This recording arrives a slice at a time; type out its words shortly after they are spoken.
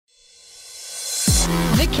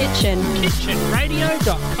The Kitchen.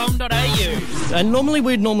 Kitchenradio.com.au.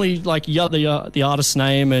 And we'd like yell the artist's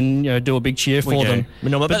name and do a big cheer for them.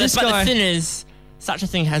 But this the guy, thing is, such a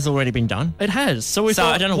thing has already been done. it has. So we So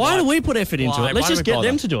thought, I don't know why why- do we put effort into why- it? Let's why do just we get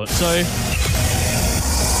them bother? to do it. So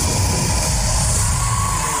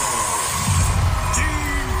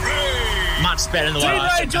Much better than the way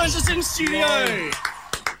I Ray joins us in studio.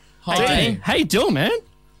 Hi. How you doing, man?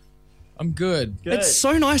 I'm good. It's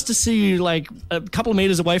so nice to see you like a couple of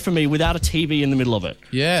meters away from me without a TV in the middle of it.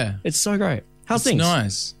 Yeah. It's so great. How's It's things?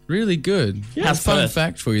 nice. Really good. How's A fun Perth?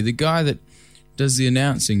 fact for you. The guy that does the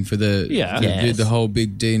announcing for the Yes. the whole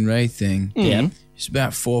big Dean Ray thing, Yeah. he's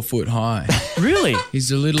about 4 foot high. Really? He's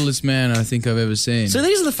the littlest man I think I've ever seen. So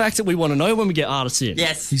these are the facts that we want to know when we get artists in.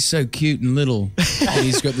 Yes. He's so cute and little. And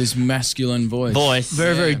he's got this masculine voice. Voice.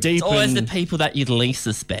 Very, very Yeah. deep. It's always the and- people that you'd least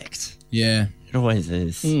suspect. Yeah. It always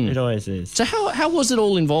is. It always is. So how was it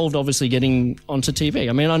all involved, obviously, getting onto TV?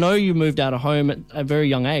 I mean, I know you moved out of home at a very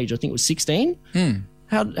young age. I think it was 16.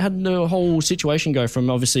 How did the whole situation go from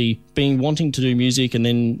obviously wanting to do music and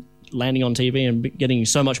then landing on TV and getting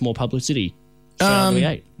so much more publicity? straight out of the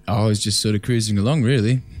gate? I was just sort of cruising along,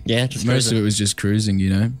 really. Yeah, just Most of it was just cruising,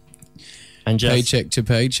 and just paycheck to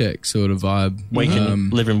paycheck sort of vibe.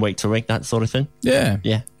 living week to week, that sort of thing. Yeah.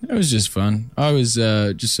 Yeah. It was just fun. I was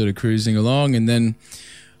just sort of cruising along, and then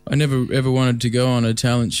I never ever wanted to go on a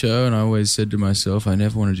talent show, and I always said to myself, I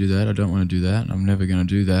never want to do that. I don't want to do that. I'm never going to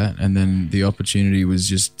do that. And then the opportunity was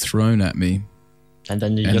just thrown at me, And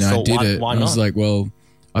then you and just I thought, did it. why I not? was like, well,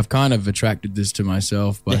 I've kind of attracted this to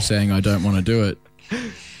myself by saying I don't want to do it,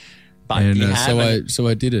 but and you have, so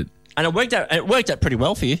I did it. and it worked out. It worked out pretty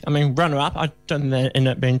well for you. I mean, runner up. I don't think that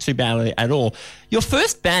ended up being too badly at all. Your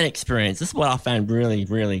first band experience. This is what I found really,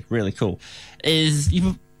 really, really cool. Is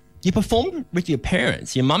you performed with your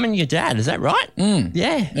parents, your mum and your dad. Is that right?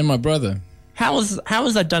 Yeah. And my brother. How was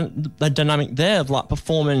the dynamic there of like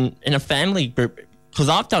performing in a family group? Because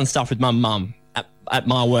I've done stuff with my mum at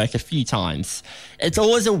my work a few times. It's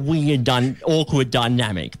always a weird, awkward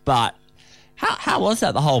dynamic. But how was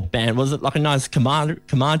that? The whole band, was it like a nice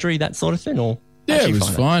camaraderie, that sort of thing, or Yeah, how'd it you was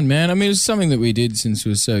find fine, man. I mean, it was something that we did since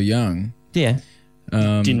we were so young. Yeah,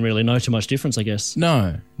 Didn't really know too much difference, I guess.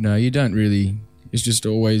 No, you don't really. It's just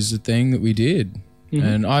always a thing that we did.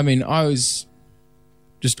 And I mean, I was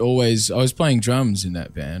playing drums in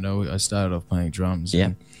that band. I started off playing drums. Yeah.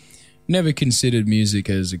 And never considered music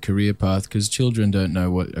as a career path because children don't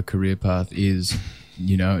know what a career path is.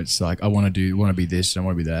 It's like, I want to be this, and I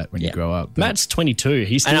want to be that when you Yeah. grow up. But Matt's 22.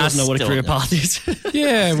 He still And I doesn't know what a still career don't. path is.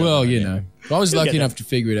 yeah, well, I was lucky get enough to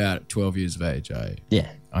figure it out at 12 years of age. yeah.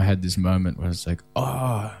 I had this moment where I was like,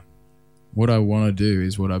 what I want to do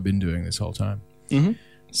is what I've been doing this whole time. Mm-hmm.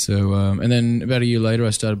 So, and then about a year later, I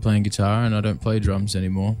started playing guitar, and I don't play drums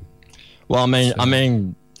anymore. Well,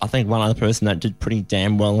 I think one other person that did pretty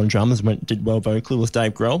damn well on drums did well vocally was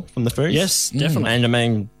Dave Grohl from The Foos. Yes, definitely.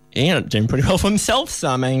 And he ended up doing pretty well for himself. So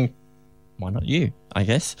why not you? I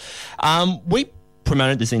guess. We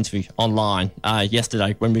promoted this interview online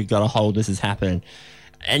yesterday when we got a hold. This is happening,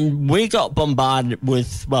 and we got bombarded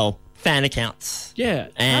with fan accounts. Yeah. How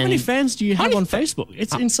And- many fans do you have many on Facebook?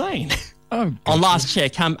 It's insane. Oh, On last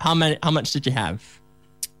check, how much did you have?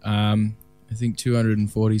 I think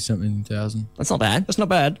 240 something thousand. That's not bad. That's not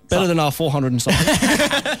bad. Better than our 400 and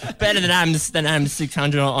something. Better than Adam's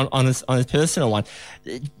 600 on his personal one.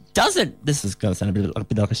 Does it? This is going to sound a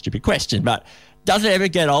bit like a stupid question, but does it ever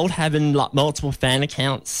get old having like multiple fan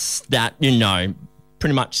accounts that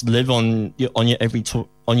pretty much live on your every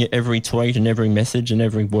tweet and every message and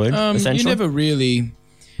every word? Essentially, You never really.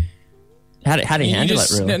 how do you handle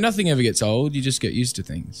just, it? Really? Nothing ever gets old. You just get used to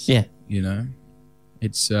things. Yeah.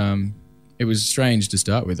 It's it was strange to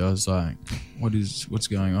start with. I was like, what's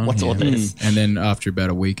going on What's here? all this? And then after about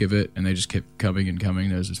a week of it, and they just kept coming and coming,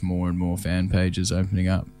 there was just more and more fan pages opening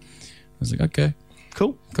up. I was like, okay,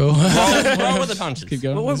 Cool. cool. Roll with the punches. Keep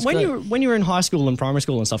going. Well, That's when great. you were in high school and primary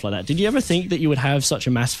school and stuff like that, did you ever think that you would have such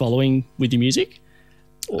a mass following with your music?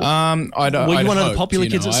 I don't. Were you I'd one of the hoped, popular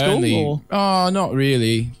kids at school, or? Oh, not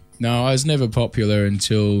really. No, I was never popular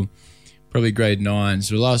until probably grade 9.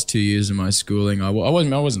 So the last 2 years of my schooling, I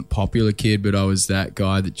wasn't a popular kid, but I was that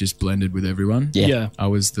guy that just blended with everyone. Yeah. I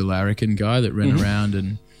was the larrikin guy that ran around,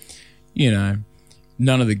 and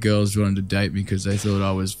none of the girls wanted to date me because they thought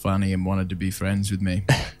I was funny and wanted to be friends with me.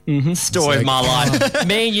 Story of It's my like- life.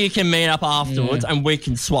 Me and you can meet up afterwards, and we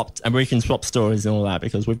can swap stories and all that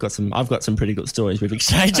because I've got some pretty good stories we've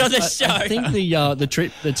exchanged on this show. I think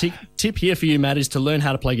the tip here for you, Matt, is to learn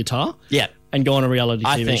how to play guitar. Yeah. And go on a reality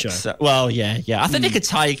I TV think show. so. Well, yeah. I think the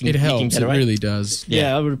guitar you can It you can helps. get It away. really does.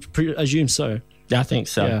 Yeah, I would assume so. Yeah, I think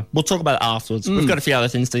so. Yeah. We'll talk about it afterwards. We've got a few other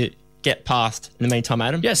things to get past in the meantime,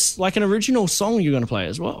 Adam. Yes, like an original song you're going to play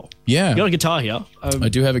as well. Yeah. You got a guitar here. I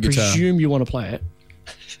do have a guitar. Presume you want to play it.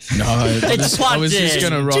 No, I was just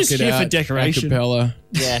going to rock Just it here for out decoration. a cappella.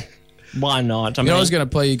 Yeah. Why not? I was going to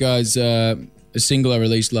play you guys a single I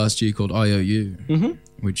released last year called IOU,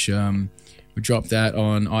 which we dropped that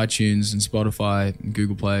on iTunes and Spotify and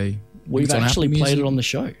Google Play. We've It's on actually Apple played Music. it on the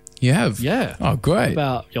show. You have? Yeah. Oh, great.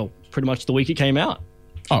 About pretty much the week it came out.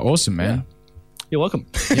 Oh, awesome, man. You're welcome.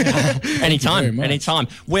 Anytime, very much. anytime.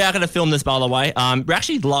 We are going to film this, by the way. We're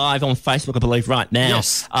actually live on Facebook, I believe, right now.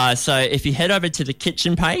 Yes. So if you head over to the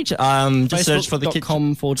Kitchen page, just search for the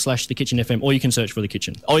Kitchen. Facebook.com/The Kitchen FM, or you can search for The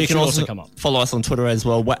Kitchen. Or you It can should also come up. follow us on Twitter as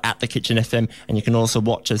well. We're at the Kitchen FM, and you can also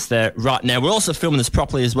watch us there right now. We're also filming this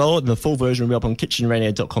properly as well. The full version will be up on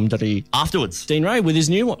kitchenradio.com.au afterwards. Dean Ray with his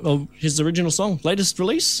new one, his original song, latest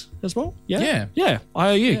release as well. Yeah. Yeah.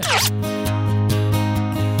 IOU.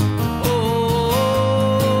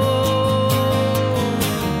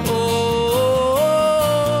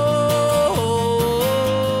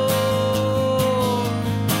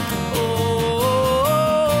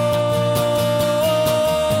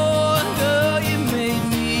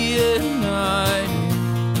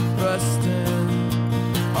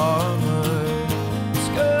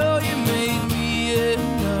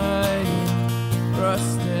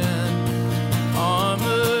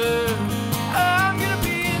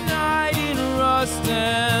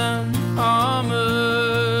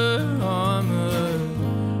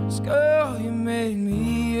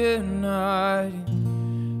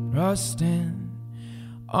 Rustin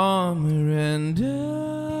armor and I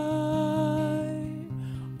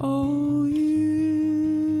owe you.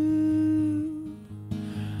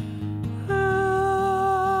 I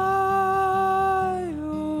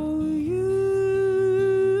owe you.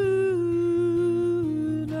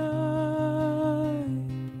 And I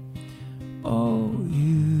owe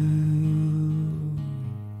you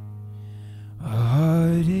a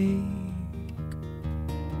heartache.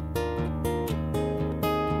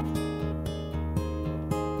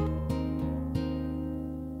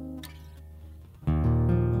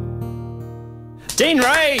 Dean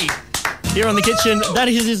Ray here on The Kitchen. That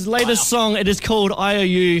is his latest song. It is called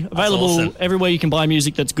IOU. Available awesome. everywhere you can buy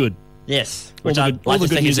music that's good. Yes. All Which the I good- like all the to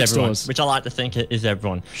good think is music everyone. stores. Which I like to think it is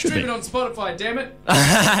everyone. Should be. on Spotify, damn it.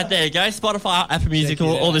 There you go. Spotify, Apple Music,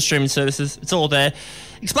 all the streaming services. It's all there.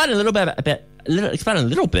 Explain a little bit about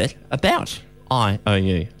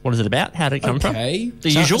IOU. What is it about? How did it come from? Okay.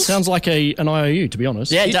 The usual. Sounds like an IOU, to be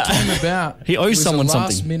honest. Yeah, It came about. He owes it was someone a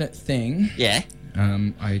something. last minute thing. yeah.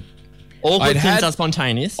 I'd All good things had- are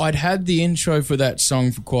spontaneous. had the intro for that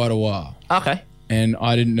song for quite a while, Okay. and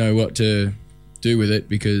I didn't know what to do with it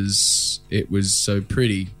because it was so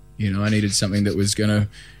pretty. You know, I needed something that was going to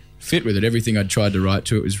fit with it. Everything I'd tried to write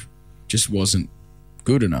to it just wasn't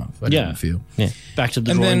good enough. I Yeah. didn't feel. Back to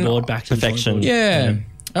the And drawing then board, back to perfection. the drawing board.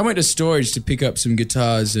 Yeah. I went to storage to pick up some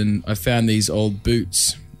guitars and I found these old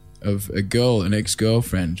boots of a girl, an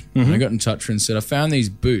ex-girlfriend. And I got in touch with her and said, I found these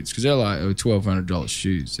boots because they're like $1,200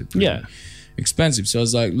 shoes. They're pretty Yeah. expensive. So I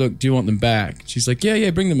was like, look, do you want them back? She's like, yeah,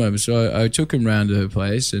 bring them over. So I took them round to her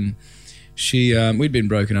place and we'd been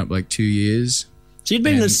broken up like 2 years. So you'd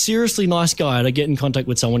been a seriously nice guy to get in contact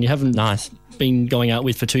with someone you haven't Nice. been going out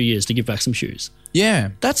with for 2 years to give back some shoes. Yeah.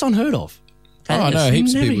 That's unheard of. Oh, no, You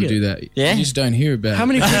heaps of never people hear do it. that. Yeah? You just don't hear about How it.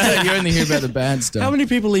 many You only hear about the bad stuff. How many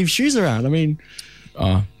people leave shoes around? I mean,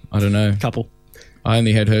 Oh, I don't know. couple. I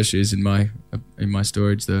only had her shoes in my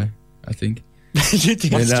storage though, I think. You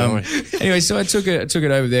think- And, anyway, so I took it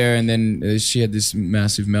over there, and then she had this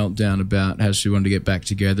massive meltdown about how she wanted to get back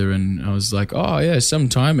together, and I was like, "Oh yeah, some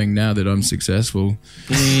timing now that I'm successful."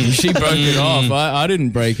 She broke it off. I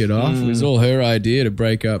didn't break it off. It was all her idea to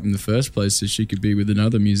break up in the first place, so she could be with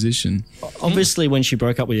another musician. Obviously, when she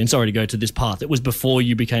broke up with you, and sorry to go to this path, it was before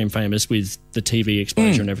you became famous with the TV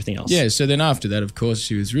exposure and everything else. Yeah. So then after that, of course,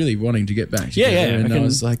 she was really wanting to get back Yeah, together, yeah. and I can-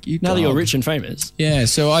 was like, "You now that you're dog." rich and famous. Yeah.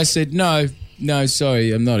 So I said, "No,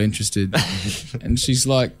 sorry, I'm not interested." And she's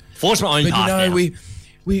like, Forge my own but path now.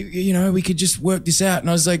 we could just work this out. And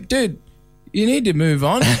I was like, dude, you need to move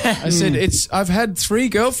on. I said, I've had 3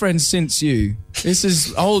 girlfriends since you. This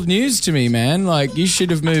is old news to me, man. Like, you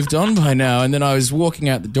should have moved on by now. And then I was walking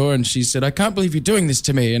out the door and she said, I can't believe you're doing this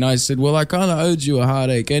to me. And I said, well, I kind of owed you a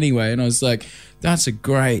heartache anyway. And I was like, that's a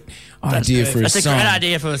great idea for a That's song. a great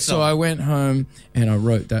idea for a song. So I went home and I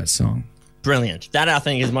wrote that song. Brilliant. That, I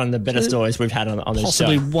think, is one of the better stories we've had on this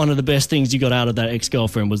Possibly show. one of the best things you got out of that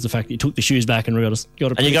ex-girlfriend was the fact that you took the shoes back and got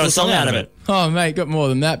a And you got a song out of it. Oh, mate, got more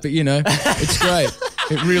than that, but you know, it's great.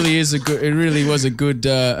 It really is a good. It really was a good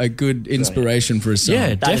inspiration for a song.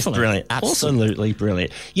 Yeah, That is definitely. brilliant. Absolutely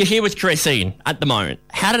brilliant. You're here with Carice at the moment.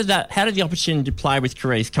 How did the opportunity to play with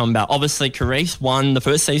Carice come about? Obviously, Carice won the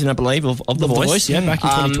first season, I believe, of The Voice. Yeah, back in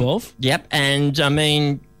 2012. Yep, and I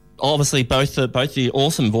mean, obviously, both the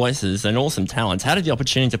awesome voices and awesome talents. How did the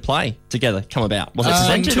opportunity to play together come about? Was it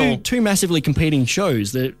presented or? Two massively competing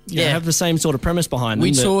shows that you know, have the same sort of premise behind them.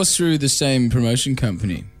 We that- tour through the same promotion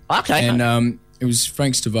company. Okay. And it was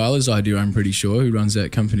Frank Stavala's idea, I'm pretty sure, who runs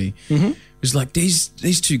that company. It was like, these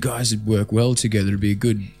two guys would work well together. It'd be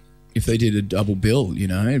good if they did a double bill, you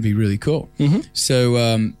know, it'd be really cool. So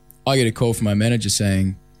I get a call from my manager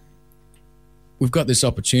saying, we've got this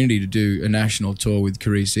opportunity to do a national tour with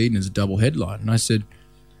Carice Eden as a double headline. And I said,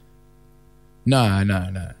 no.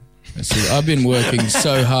 I said, I've been working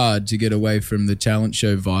so hard to get away from the talent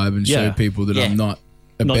show vibe and show people that I'm not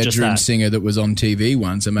a Not just bedroom that. singer that was on TV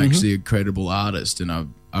once. I'm actually a credible artist, and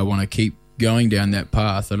I want to keep going down that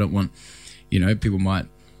path. I don't want, you know, people might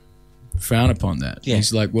frown upon that. Yeah.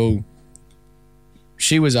 He's like, well,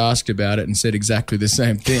 she was asked about it and said exactly the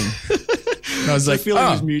same thing. And I was like, feeling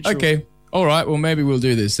was mutual. okay, all right, well, maybe we'll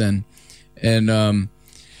do this then. And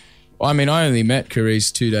I mean, I only met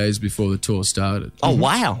Carice 2 days before the tour started. Oh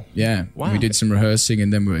wow! Yeah, Wow. we did some rehearsing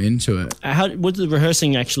and then we were into it. How was the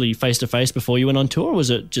rehearsing actually face to face before you went on tour? Or was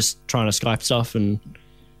it just trying to Skype stuff and?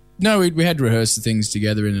 No, we had to rehearse the things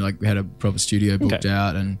together and like we had a proper studio booked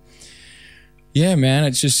out, and yeah, man,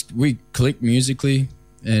 it's just we clicked musically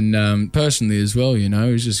and personally as well. You know,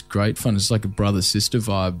 it was just great fun. It's like a brother sister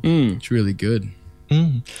vibe. It's really good.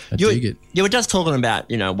 I dig it. You were just talking about,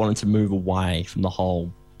 you know, wanting to move away from the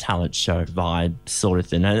whole talent show vibe sort of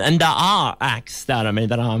thing. And there are acts that, I mean,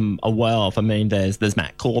 that I'm aware of. I mean, there's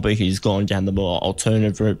Matt Corby, who's gone down the more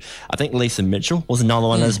alternative route. I think Lisa Mitchell was another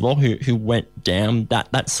one as well who went down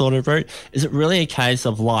that sort of route. Is it really a case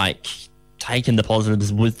of like taking the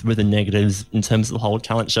positives with the negatives in terms of the whole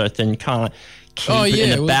talent show thing, kind of keep it in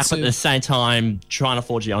the well, back, it's but at the same time trying to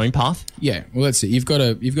forge your own path? Yeah, well, that's it. You've got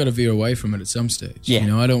to veer away from it at some stage. Yeah. You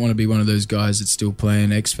know, I don't want to be one of those guys that's still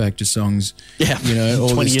playing X Factor songs. Yeah. You know, all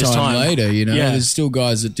 20 this years' time time. later. You know, Yeah. there's still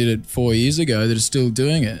guys that did it 4 years ago that are still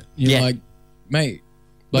doing it. You're Yeah. like, mate,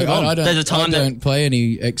 like Move on. I There's a don't, time I that- don't play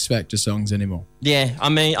any X Factor songs anymore. Yeah, I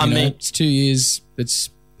mean, You know, it's 2 years.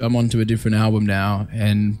 I'm onto a different album now,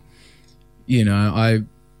 and you know,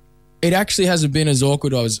 it actually hasn't been as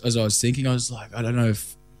awkward as I was thinking. I was like, I don't know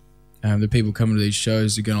if the people coming to these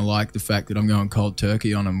shows are going to like the fact that I'm going cold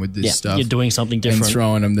turkey on them with this stuff. You're doing something and different.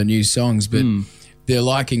 throwing them the new songs, but they're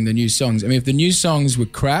liking the new songs. I mean, if the new songs were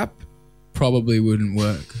crap, probably wouldn't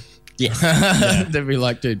work. yes. They'd be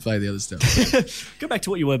like, dude, play the other stuff. Go back to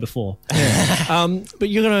what you were before. But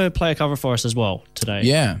you're going to play a cover for us as well today.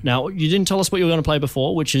 Yeah. Now, you didn't tell us what you were going to play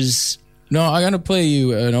before, which is No, I'm going to play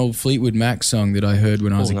you an old Fleetwood Mac song that I heard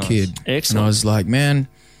when I was a nice. kid. Excellent. And I was like, man,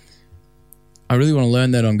 I really want to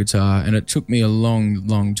learn that on guitar. And it took me a long,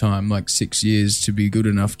 long time, like 6 years, to be good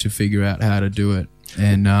enough to figure out how to do it.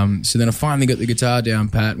 And so then I finally got the guitar down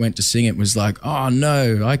pat, went to sing it, was like, oh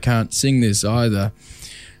no, I can't sing this either.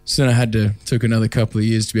 So then took another couple of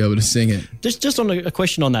years to be able to sing it. just on a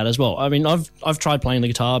question on that as well. I mean, I've tried playing the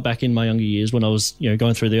guitar back in my younger years when I was,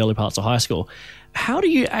 going through the early parts of high school. How do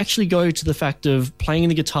you actually go to the fact of playing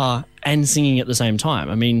the guitar and singing at the same time?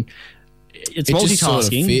 I mean, it's It just sort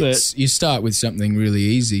of multitasking, fits. You start with something really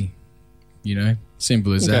easy,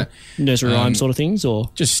 simple as but that. nursery rhyme sort of things, or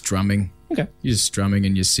Just strumming. okay, You're just strumming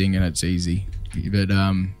and you sing and it's easy. But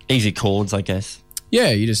Easy chords, I guess. yeah,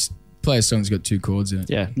 you just play a song that's got 2 chords in it.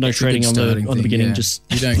 yeah, no It's a good shredding on the starting thing, beginning. yeah. Just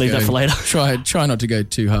You don't leave that go- for later. Try not to go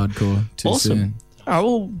too hardcore too Awesome. soon. All right,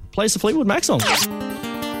 well, play us the Fleetwood Mac song. I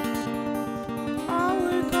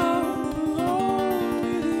wake up alone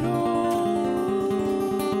with it all.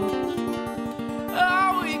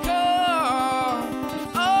 I wake up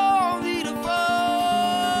only to fall,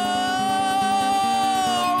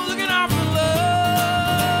 looking out for love,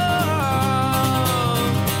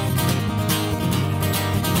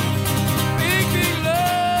 big love.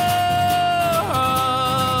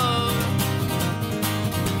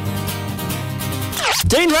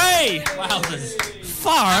 Dean Ray! Wowzers.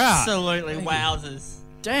 Far out. Absolutely wowzers.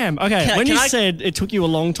 Damn. Okay, Can- when can you I- said it took you a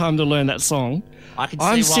long time to learn that song, I can see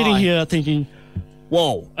I'm why. sitting here thinking,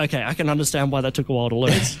 whoa, okay, I can understand why that took a while to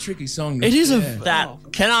learn. It's a tricky song. It is a- That,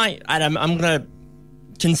 can I, Adam, I'm going to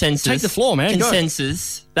consensus. Take the floor, man, go.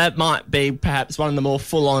 Consensus. That might be perhaps one of the more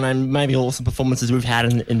full-on and maybe awesome performances we've had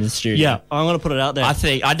in the studio. Yeah, I'm going to put it out there.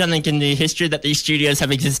 I don't think in the history that these studios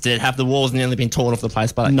have existed have the walls nearly been torn off the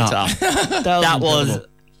place by that No. guitar. That was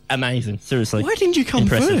amazing. Seriously. Why didn't you come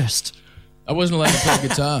Impressive. first? I wasn't allowed to play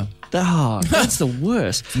guitar. That's the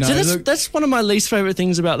worst. No, so look- that's one of my least favorite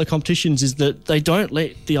things about the competitions is that they don't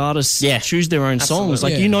let the artists Yeah. choose their own songs.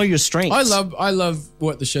 Like Yeah. you know your strengths. I love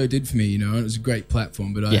what the show did for me, and it was a great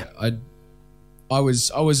platform. But Yeah. I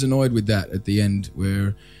was annoyed with that at the end, where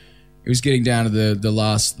it was getting down to the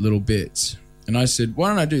last little bits, and I said, "Why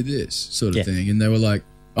don't I do this sort of thing?" And they were like,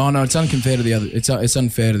 "Oh no, it's unfair to the other. It's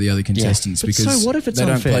unfair to the other contestants But because so what if it's they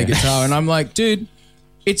don't unfair? play guitar." And I'm like, "Dude,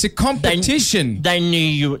 it's a competition." They knew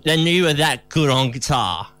you were that good on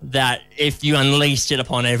guitar that if you unleashed it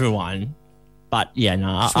upon everyone. But yeah, no,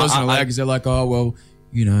 Just wasn't allowed because they're like, "Oh well,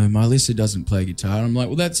 you know, Melissa doesn't play guitar." I'm like,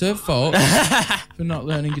 "Well, that's her fault for not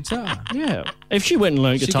learning guitar. Yeah. If she went and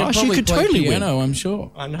learned guitar, she probably could play totally win. piano, I'm sure."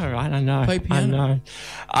 I know, right? I know. Play piano. I know.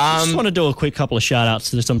 I just want to do a quick couple of shout outs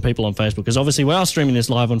to some people on Facebook because obviously we are streaming this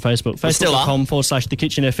live on Facebook. still are. Facebook.com/The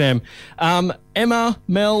Kitchen FM. Emma,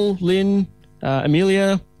 Mel, Lynn,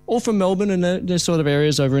 Amelia, all from Melbourne and their sort of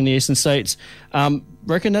areas over in the eastern states.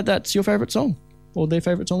 Reckon that's your favourite song or their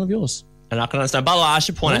favourite song of yours. And I can understand. But I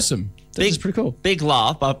should point Awesome. This is pretty cool. Big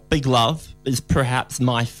Love, but Big Love is perhaps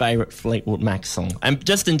my favourite Fleetwood Mac song. And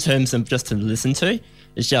just in terms of just to listen to,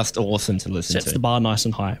 it's just awesome to listen Sets to. the bar nice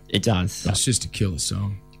and high. It does. It's just a killer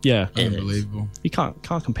song. Yeah. It is. Unbelievable. You can't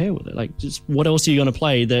compare with it. Like, just what else are you going to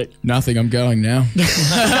play that? Nothing. I'm going now.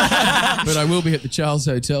 But I will be at the Charles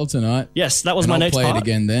Hotel tonight. Yes, that was And my I'll next play part. it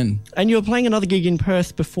again then. And you're playing another gig in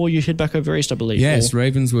Perth before you head back over east, I believe. Yes, or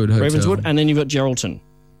Ravenswood Hotel. Ravenswood, and then you've got Geraldton.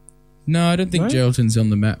 No, I don't think No? Geraldton's on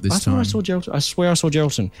the map this I time. thought I saw Geraldton. I swear I saw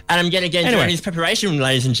Geraldton. And I'm yet again Anyway. during his preparation,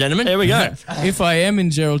 ladies and gentlemen. There we go. If I am in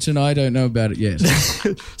Geraldton, I don't know about it yet.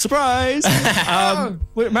 Surprise!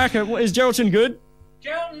 Wait, Marco, is Geraldton good?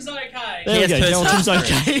 Geraldton's okay. There we go. Yes, Geraldton's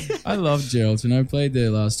personally. okay. I love Geraldton. I played there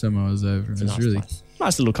last time I was over. It was Nice really, place.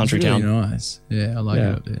 Nice little it's country really town. nice. Yeah, I like Yeah.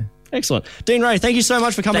 it up there. Excellent. Dean Ray, thank you so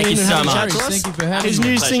much for coming Thank in you and so having a chat much. to us. Thank you for having His me.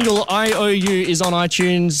 new Pleasure. single "IOU" is on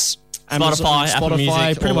iTunes, Amazon, Spotify, Apple Spotify,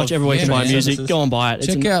 Music, pretty all much of- everywhere you yeah, can buy man. music. Services. Go and buy it. It's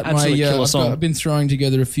Check an out my. absolute killer song. I've been throwing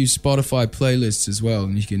together a few Spotify playlists as well,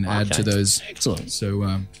 and you can add to Okay. those. Excellent. So,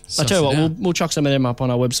 I suss tell you it what, out. we'll chuck some of them up on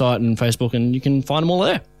our website and Facebook, and you can find them all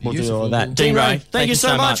there. We'll do all Beautiful. that. Dean Ray, thank you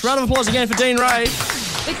so much. Round of applause again for Dean Ray.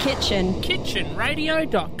 The Kitchen.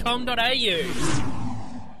 Kitchenradio.com.au.